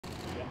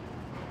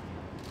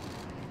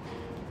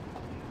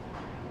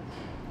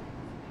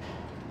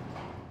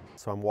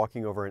So I'm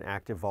walking over an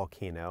active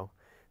volcano,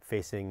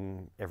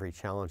 facing every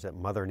challenge that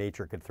Mother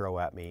Nature could throw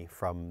at me,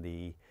 from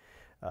the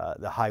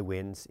high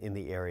winds in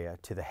the area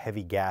to the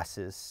heavy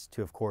gases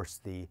to, of course,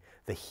 the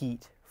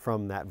heat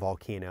from that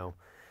volcano,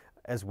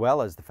 as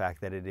well as the fact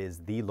that it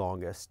is the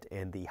longest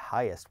and the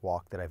highest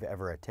walk that I've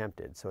ever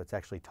attempted. So it's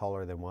actually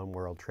taller than One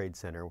World Trade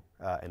Center,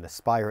 and the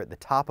spire at the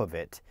top of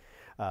it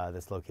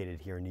that's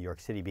located here in New York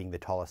City being the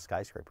tallest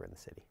skyscraper in the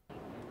city.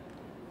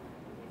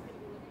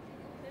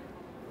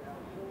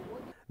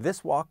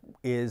 This walk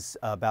is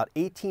about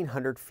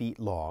 1,800 feet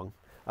long,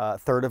 a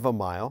third of a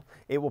mile.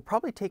 It will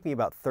probably take me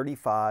about 30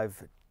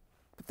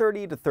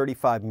 to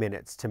 35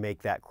 minutes to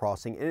make that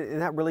crossing, and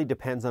that really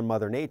depends on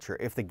Mother Nature.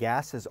 If the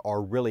gases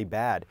are really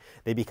bad,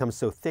 they become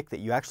so thick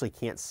that you actually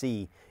can't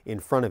see in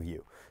front of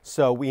you.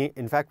 So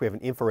in fact, we have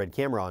an infrared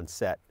camera on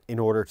set in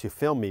order to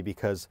film me,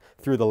 because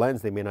through the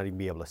lens they may not even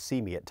be able to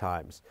see me at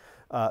times.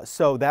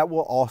 So that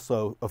will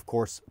also, of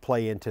course,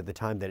 play into the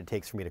time that it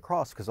takes for me to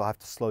cross, because I'll have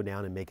to slow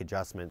down and make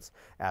adjustments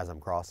as I'm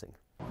crossing.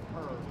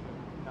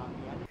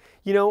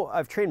 You know,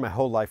 I've trained my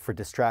whole life for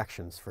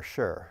distractions, for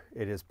sure.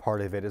 It is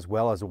part of it, as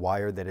well as a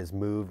wire that has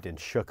moved and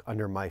shook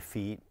under my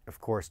feet,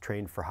 of course,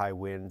 trained for high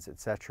winds,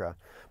 etc.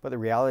 But the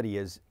reality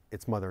is,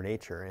 it's Mother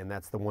Nature, and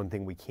that's the one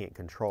thing we can't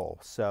control.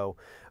 So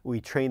we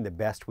train the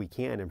best we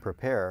can and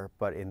prepare,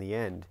 but in the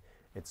end,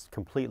 it's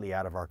completely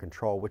out of our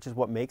control, which is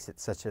what makes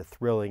it such a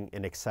thrilling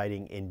and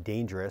exciting and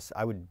dangerous,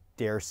 I would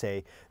dare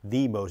say,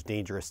 the most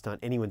dangerous stunt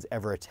anyone's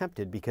ever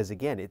attempted, because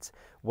again, it's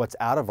what's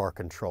out of our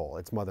control.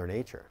 It's Mother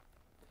Nature.